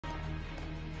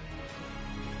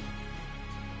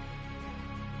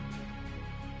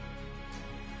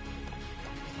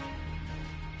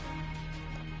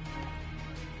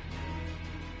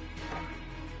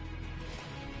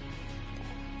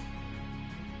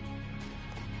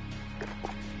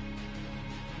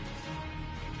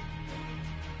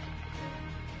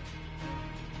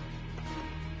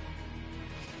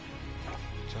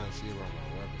to see about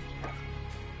my weapons.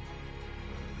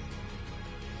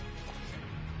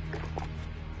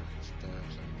 Stab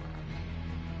somebody.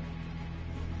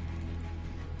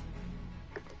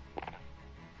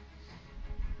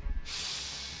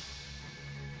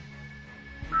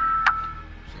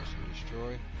 Search and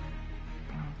destroy.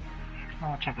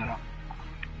 I'll check it out.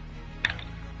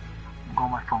 Go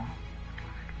on my phone.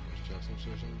 Let's try some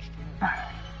search and destroy.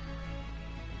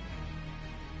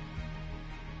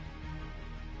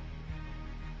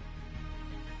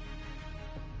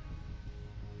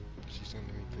 She's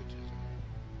sending me pictures.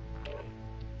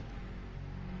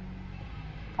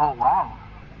 Oh wow.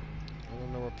 I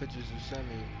don't know what pictures you sent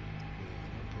me.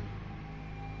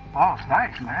 Yeah, Oh, it's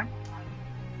nice, man. okay.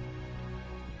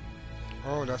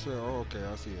 Oh, that's what. Oh, okay.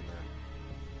 I see it now.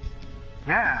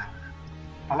 Yeah.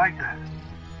 I like that.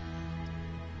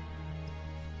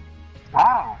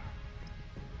 Wow.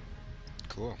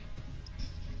 Cool.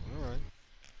 All right.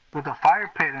 With the fire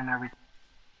pit and everything.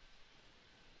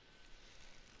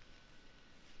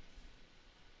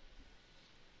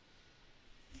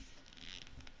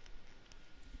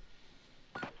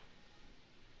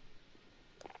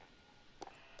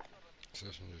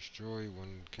 Search and destroy.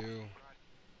 One kill.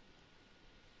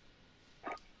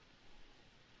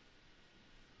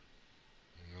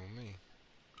 You know me.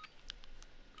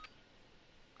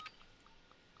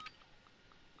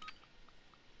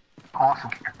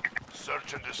 Awesome.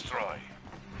 Search and destroy.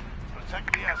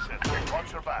 Protect the assets.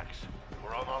 Watch your backs.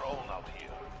 We're on our own out here.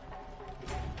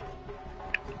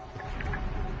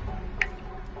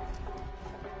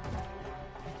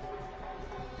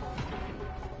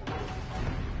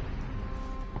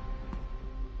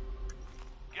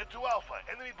 Get to Alpha.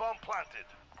 Enemy bomb planted.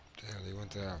 Damn, they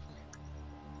went to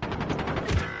Alpha.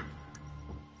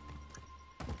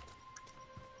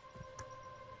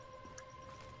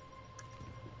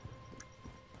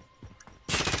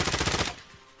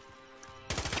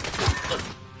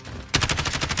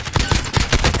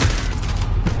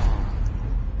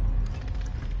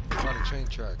 Train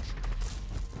tracks.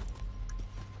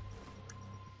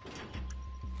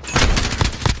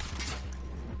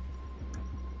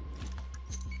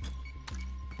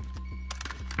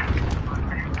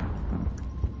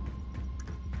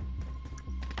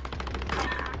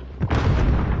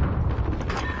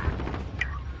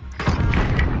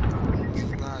 This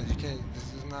is not, you can't,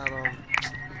 this is not,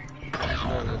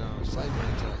 cyber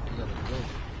attack, you gotta go.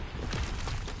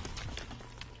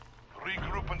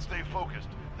 Regroup and stay focused.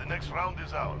 The next round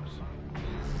is ours.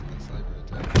 It's a cyber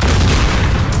attack.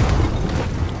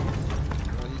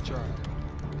 Well, he tried.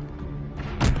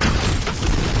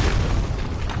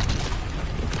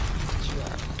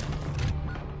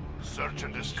 Search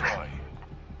and destroy.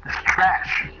 It's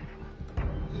trash.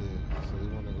 Yeah, so we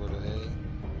want to go to A.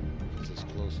 It's its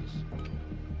closest.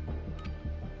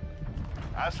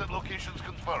 Asset locations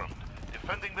confirmed.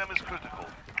 Defending them is critical.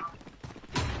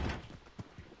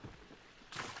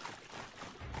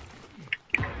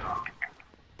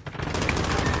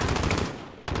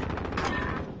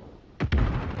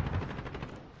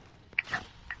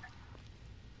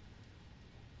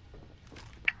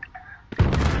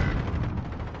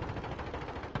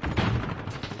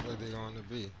 They're going to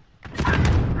be.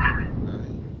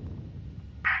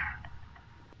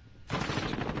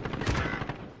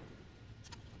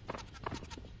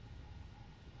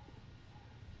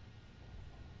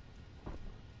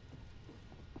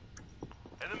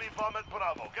 Enemy bomb at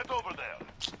Bravo. Get over there.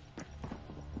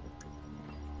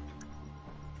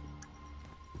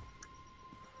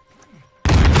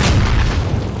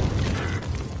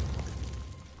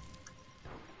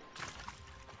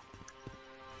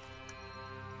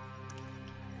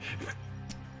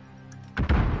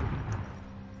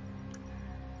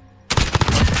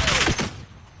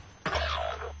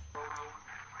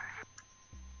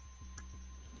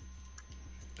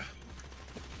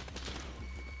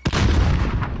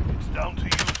 Down to you,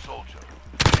 soldier.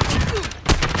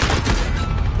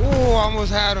 Oh, I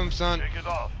almost had him, son. Take it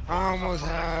off. I almost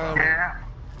had him. Yeah.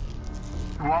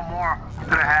 One more.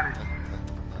 Could have had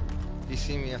it. He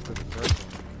seen me after the first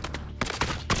one.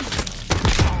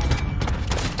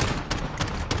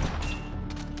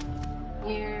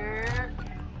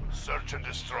 Search and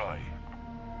destroy.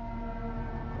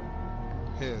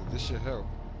 Here, this should help.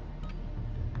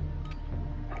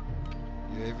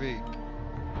 UAV.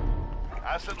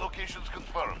 Asset locations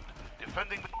confirmed.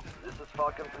 Defending. This is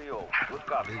Falcon 3-0. Good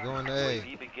copy. They're going to A.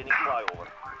 UAV beginning flyover.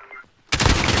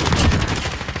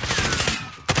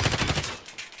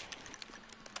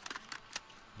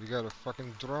 We got a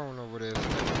fucking drone over there.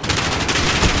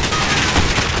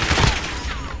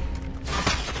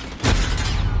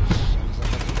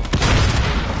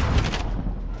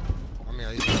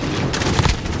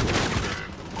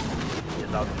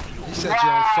 set you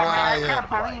on Wow, man, I fire. can't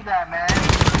believe that, man.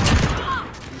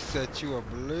 He set you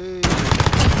ablaze.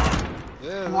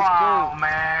 Yeah, let's Wow, go.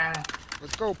 man.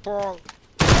 Let's go, Paul.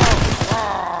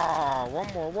 Oh,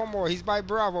 one more. He's by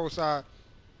Bravo side.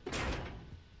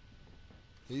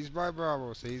 He's by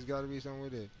Bravo, so he's got to be somewhere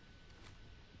there.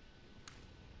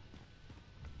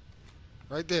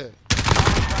 Right there.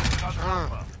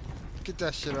 Get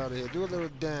that shit out of here. Do a little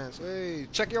dance. Hey,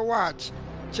 check your watch.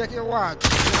 Check your watch. You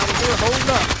know how to do it? Hold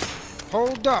up.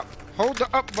 Hold up. Hold the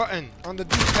up button on the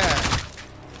D-pad.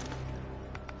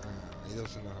 He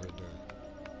doesn't know how to do it.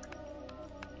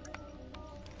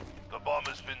 The bomb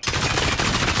has been.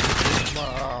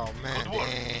 Oh, man. Good work.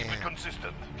 Damn. Be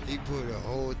consistent. He put a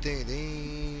whole thing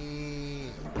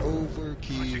in.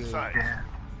 Switching Overkill. sides. Yeah.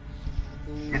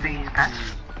 You think he's back?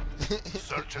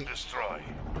 Search and destroy.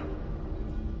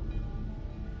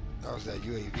 That was that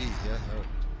UAV, yeah?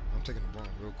 I'm taking the bomb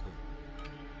real quick.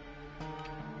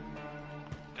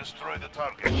 Destroy the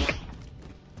target.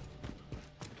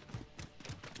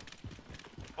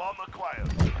 Bomb acquired.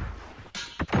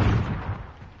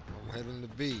 I'm heading to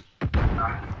B.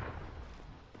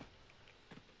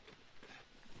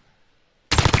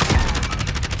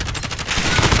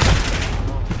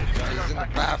 He's in the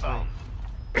bathroom.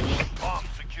 Bomb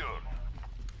secured.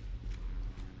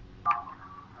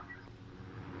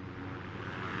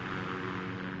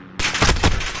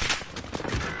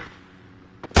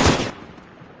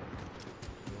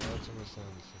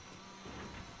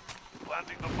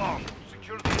 Planting the bomb.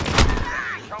 Secure the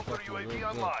counter UAV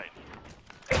online.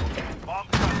 Bomb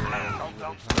planted.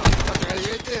 Countdown start.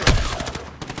 Right there.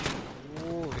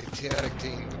 Ooh, they tag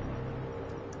teamed.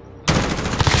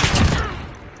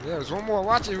 Yeah, there's one more.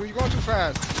 Watch it. You're going too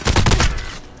fast.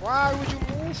 Why would you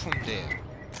move from there?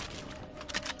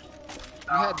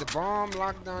 You had the bomb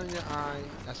locked down in your eye.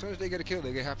 As soon as they get a kill,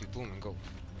 they get happy. Boom and go.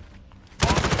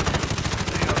 Get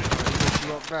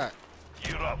you up back.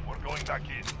 Gear up. We're going back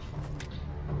in.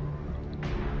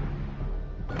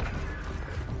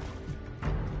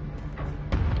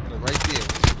 Look, right there.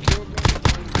 Kill them.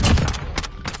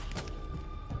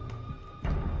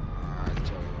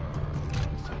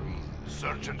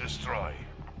 Search and destroy.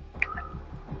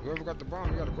 Whoever got the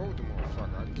bomb, you gotta go with the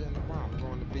motherfucker. I'm getting the bomb. I'm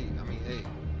going to B. I mean, A.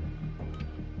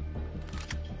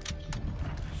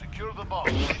 Secure the bomb.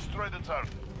 Destroy the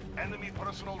target. Enemy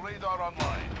personal radar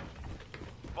online.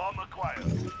 Bomb acquired.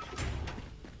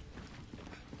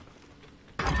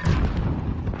 I'm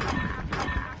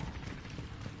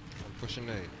pushing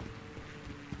A.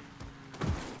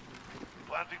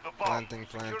 Planting the bomb.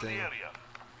 Secure the area.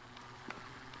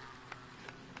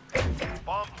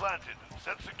 Bomb planted.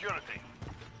 Set security.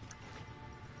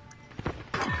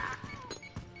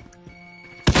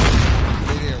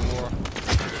 Stay there, War.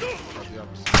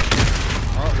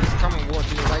 Oh, he's coming, War,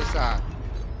 to your right side.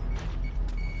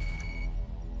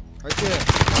 Right there.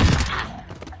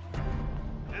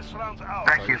 This round's out.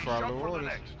 Thank you. Shot for the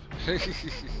next.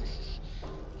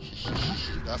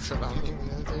 That's what I mean when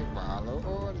I say follow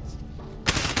orders.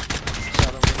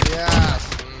 Shut him in the ass.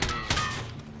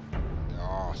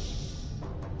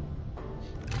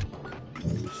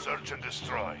 Search and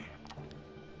destroy.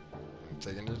 I'm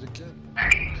taking it again.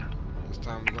 This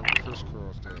time we're going to first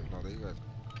cross thing. No,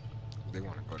 they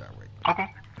want to go that way. Okay.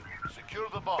 Secure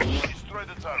the bomb. Destroy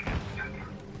the target.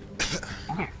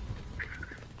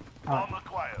 Bomb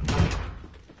acquired.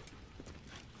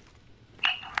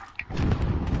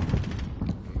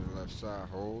 On the left side,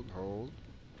 hold.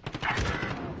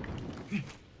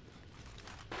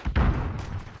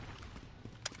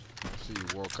 See you,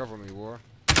 War. Cover me, War.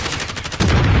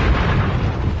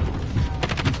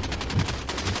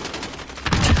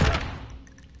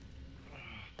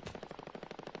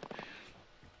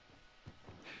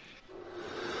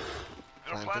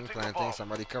 Planting.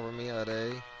 Somebody cover me at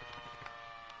A.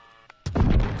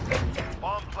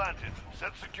 Bomb planted.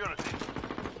 Set security.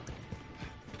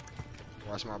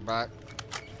 Watch my back.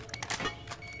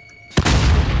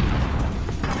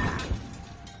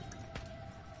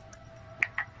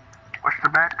 Watch the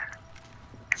back.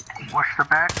 Watch the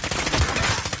back.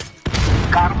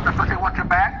 Got him. The pussy. Watch your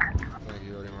back. Thank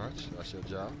you very much. That's your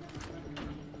job.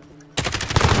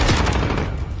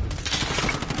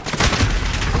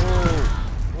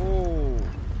 Oh.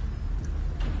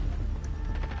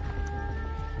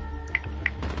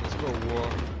 Let's go, War.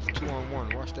 It's 2-on-1.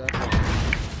 Watch that ball.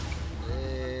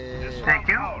 Yeah. Thank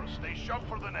you. Stay sharp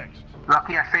for the next.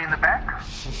 Lucky I stay in the back.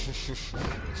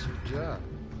 That's your job.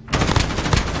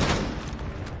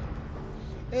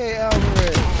 Hey,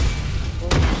 Alvarez. Go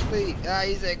to sleep.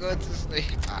 He said go to sleep.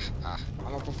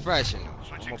 I'm a professional.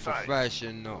 Switching I'm a sides.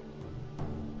 professional.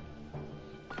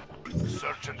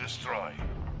 Search and destroy.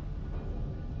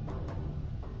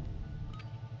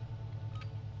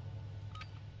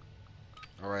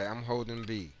 Alright, I'm holding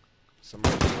B.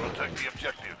 Somebody Protect the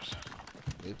objectives.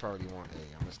 They probably want A.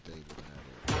 I'm gonna stay looking at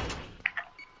it.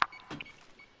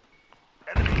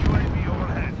 Enemy UAV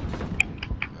overhead.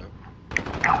 Yep.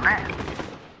 Oh man.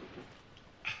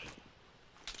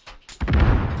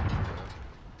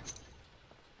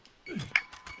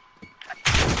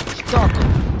 Stalk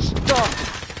him! Stalk him!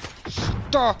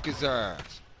 Stalk his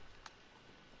ass!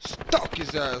 Stalk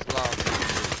his ass, loud.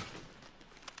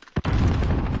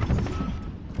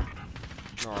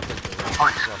 No, I picked the wrong Oh,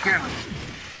 stuff. scared me.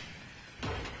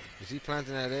 Is he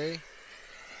planting at A?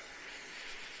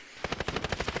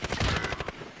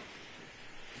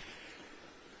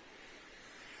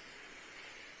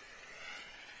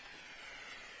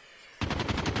 Two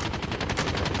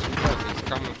left. He's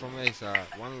coming from A side.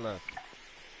 One left.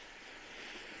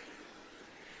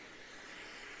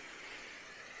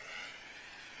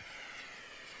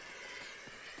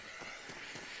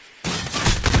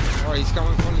 Oh, he's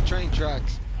coming from the train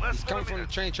tracks. He's coming from the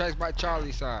train tracks by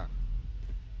Charlie's side.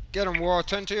 Get him, Wall.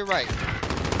 Turn to your right.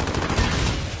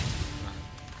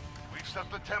 We've set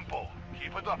the tempo.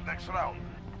 Keep it up next round.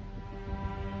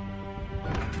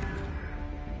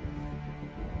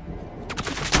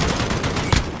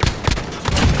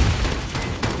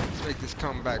 Let's make this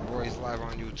comeback, boys, live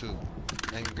on YouTube.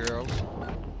 And girls.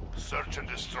 Search and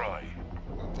destroy.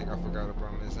 I don't think I forgot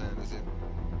about MS.ANDERSON.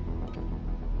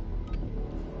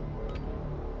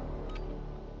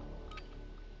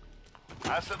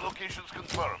 Asset locations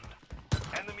confirmed.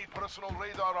 Enemy personal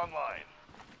radar online.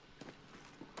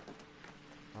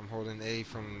 I'm holding A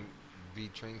from B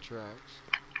train tracks.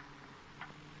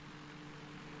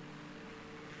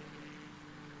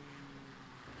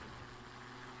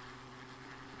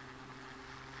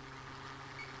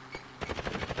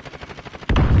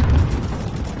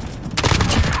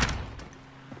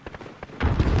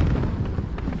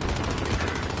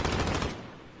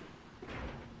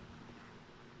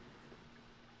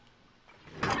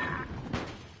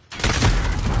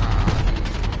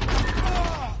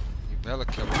 Bella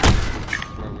killer.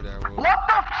 Whoever that was. What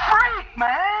the freak,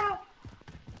 man?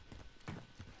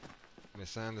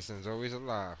 Miss Anderson's always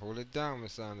alive. Hold it down,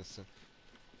 Miss Anderson.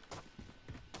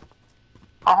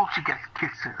 I hope she gets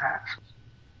kicked in the ass.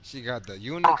 She got the Oh,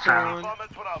 unicorn. sorry. Bomb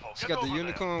at Bravo. She Get got the over there.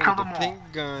 unicorn Kill with the them all. pink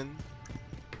gun.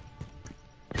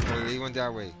 Oh, they went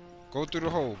that way. Go through the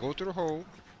hole. Go through the hole.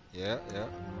 Yeah, yeah.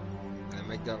 And then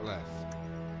make that left.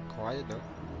 Quiet though.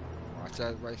 Watch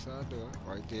that right side door.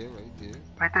 Right there, right there.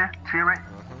 Right there? To your right?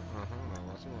 Now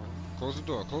watch around. Close the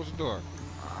door. Close the door.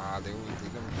 Ah, they never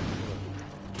closed the door.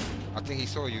 I think he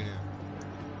saw you now.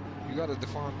 You gotta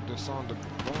disarm the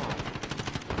bomb.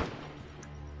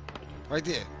 Right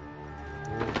there.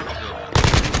 Oh,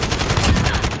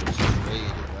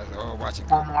 yeah. Oh, watch it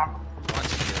go. One more. Watch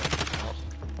it go.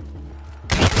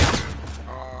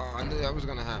 Oh, I knew that was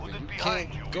gonna happen. You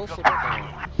can't go for the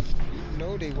bomb. You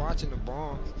know they watching the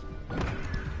bomb.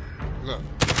 Look.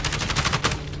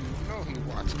 You know he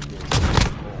watching this.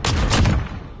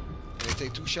 And they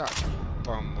take 2 shots.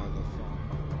 Bum motherfucker.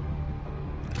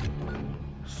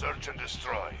 Search and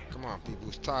destroy. Come on, people.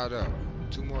 It's tied up.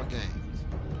 2 more games.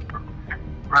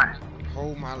 Right.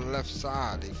 Hold my left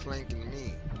side. They flanking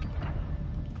me.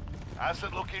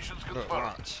 Asset locations Look, confirmed.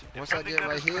 watch. Once I get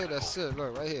right here, that's it.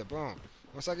 Look, right here. Boom.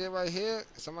 Once I get right here,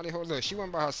 somebody hold. Look, she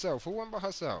went by herself. Who went by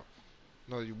herself?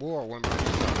 No, you War went by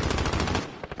herself.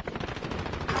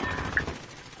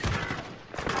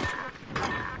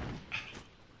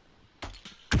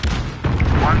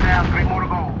 One down, 3 more to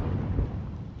go.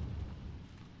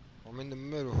 I'm in the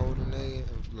middle holding A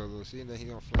and look, see, then he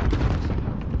gonna flank us.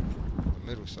 The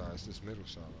middle side. It's this middle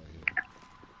side right here.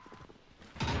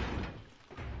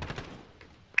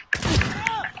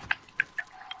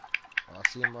 I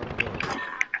see him by the door.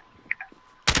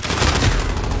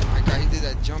 My God, he did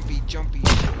that jumpy shit.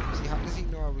 See, how does he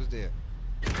know I was there?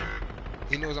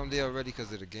 He knows I'm there already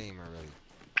because of the game already.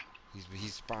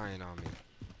 He's spying on me.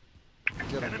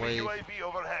 Get him, Enemy Wave. UAV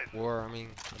overhead. War, I mean,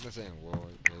 I've been saying war,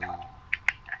 Wave.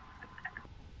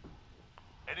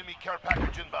 Enemy care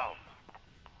package inbound.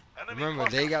 Enemy Remember,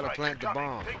 cluster they gotta strike plant the incoming.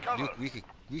 bomb. Take cover.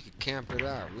 We could camp it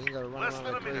out. We ain't gotta run Less around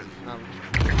than like a crazy. minute. Now,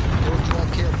 go to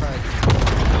that care package.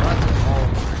 Oh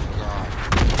my God.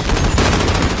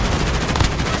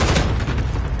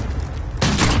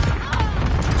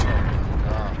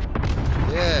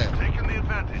 Yeah. Taking the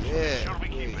advantage. Yeah. Sure we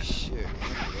keep Holy it. shit. Look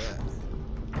at that.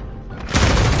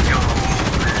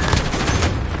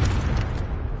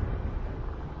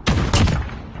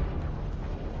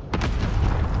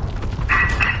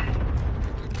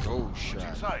 The gold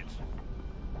shot. Sides.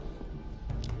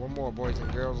 One more, boys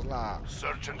and girls, live.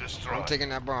 Search and destroy. I'm taking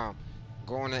that bomb.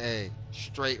 Going to A.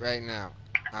 Straight right now.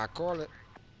 I call it.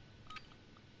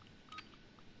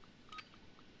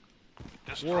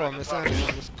 Destroy War, the Miss target.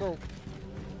 Anderson, let's go.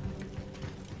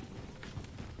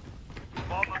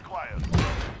 Bomb acquired.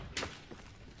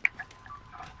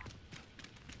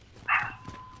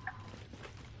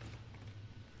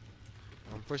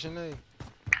 I'm pushing A.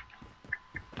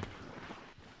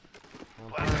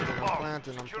 I'm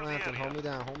planting. Hold me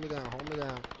down.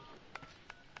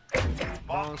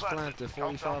 Bombs planted,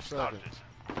 45 seconds.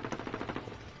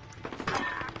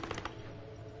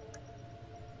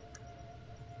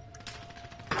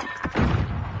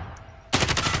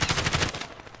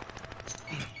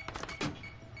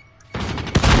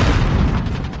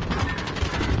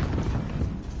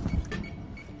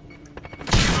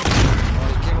 Oh,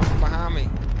 he came up from behind me.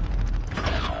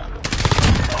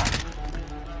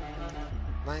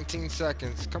 19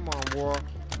 seconds. Come on, War.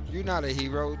 You're not a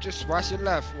hero. Just watch your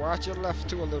left. Watch your left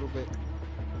too a little bit.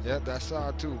 Yeah, that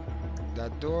side too.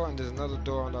 That door, and there's another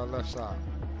door on the left side.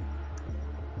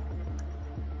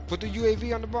 Put the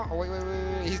UAV on the bomb. Oh, wait.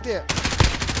 He's there.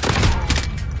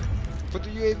 Put the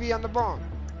UAV on the bomb.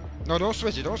 No, don't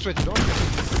switch it.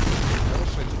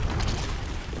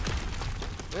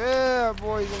 Yeah,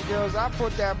 boys and girls, I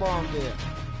put that bomb there.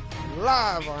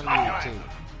 Live on YouTube.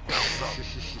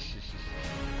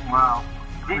 Wow.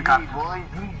 We got boys.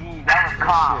 GG. That was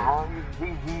calm,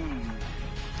 boys. GG.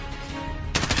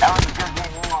 That was a good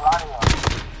game. We won't lie to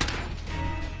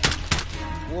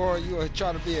y'all. War, you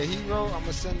try to be a hero? I'm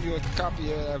gonna send you a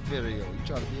copy of that video. You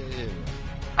try to be a hero.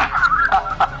 God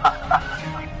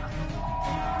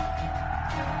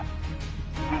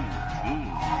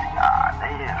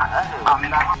damn. I'm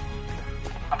not.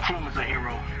 My team is a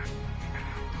hero.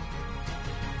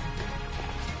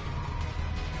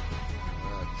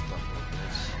 Alright, stuff like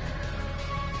this.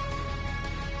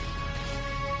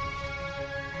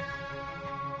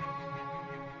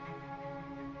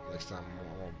 Next time I'm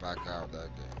gonna back out that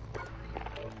game.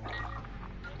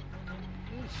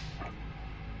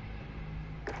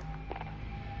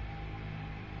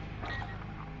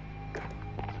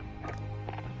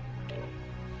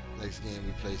 Next game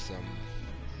we play some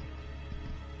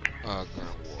Ground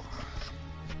War.